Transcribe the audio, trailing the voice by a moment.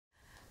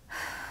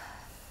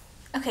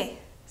Okay,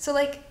 so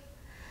like,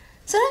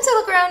 sometimes I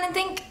look around and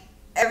think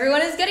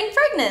everyone is getting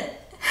pregnant.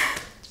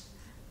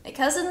 My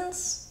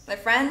cousins, my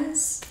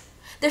friends,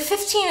 they're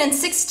 15 and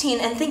 16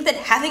 and think that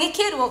having a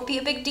kid won't be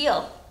a big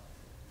deal.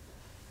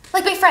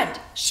 Like my friend,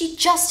 she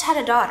just had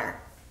a daughter.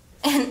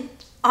 And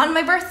on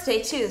my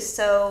birthday too,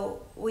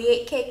 so we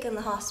ate cake in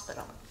the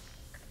hospital.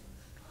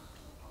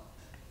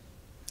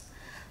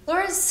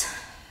 Laura's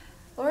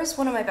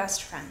one of my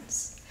best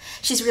friends.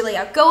 She's really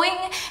outgoing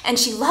and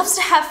she loves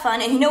to have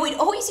fun, and we'd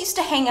always used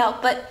to hang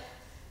out, but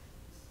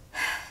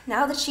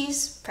now that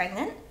she's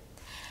pregnant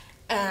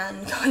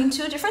and going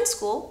to a different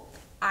school,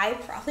 I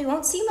probably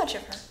won't see much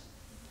of her.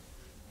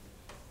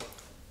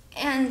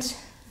 And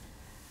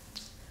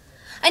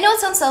I know it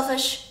sounds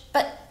selfish,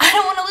 but I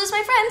don't want to lose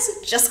my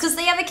friends just because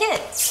they have a kid.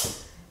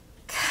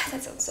 God,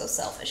 that sounds so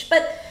selfish,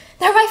 but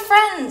they're my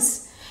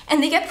friends.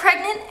 And they get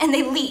pregnant and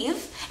they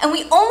leave, and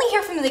we only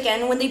hear from them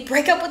again when they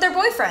break up with their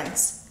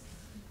boyfriends.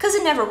 Because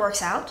it never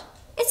works out.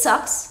 It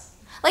sucks.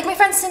 Like my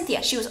friend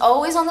Cynthia, she was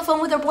always on the phone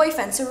with her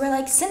boyfriend, so we're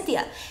like,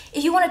 Cynthia,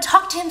 if you want to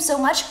talk to him so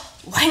much,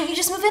 why don't you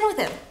just move in with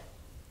him?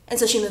 And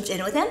so she moved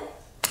in with him,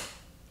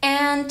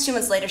 and 2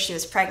 months later she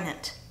was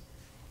pregnant.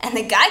 And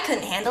the guy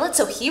couldn't handle it,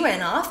 so he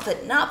ran off,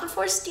 but not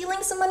before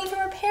stealing some money from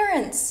her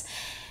parents.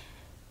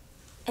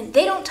 And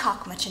they don't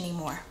talk much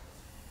anymore.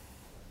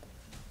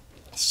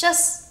 It's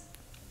just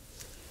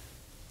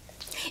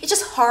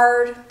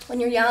hard when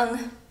you're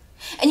young,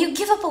 and you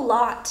give up a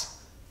lot.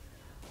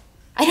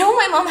 I know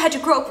my mom had to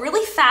grow up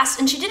really fast,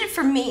 and she did it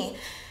for me.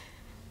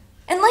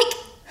 And like,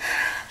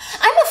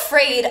 I'm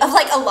afraid of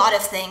like a lot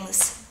of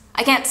things.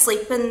 I can't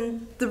sleep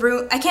in the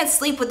room. I can't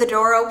sleep with the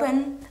door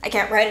open. I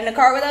can't ride in a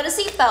car without a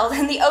seatbelt,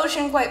 and the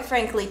ocean, quite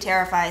frankly,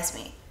 terrifies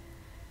me.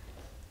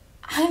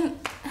 I'm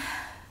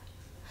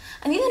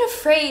even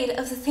afraid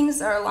of the things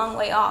that are a long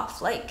way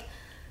off, like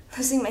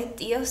losing my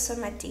Dios or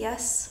my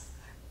Diaz.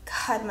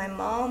 God, my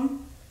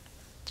mom.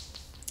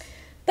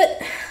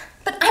 But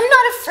I'm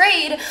not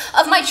afraid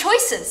of my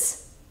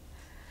choices.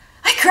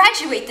 I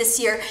graduate this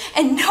year,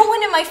 and no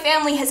one in my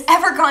family has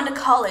ever gone to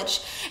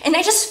college, and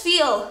I just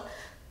feel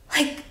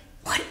like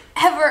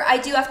whatever I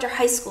do after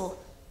high school,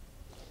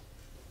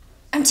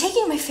 I'm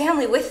taking my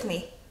family with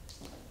me.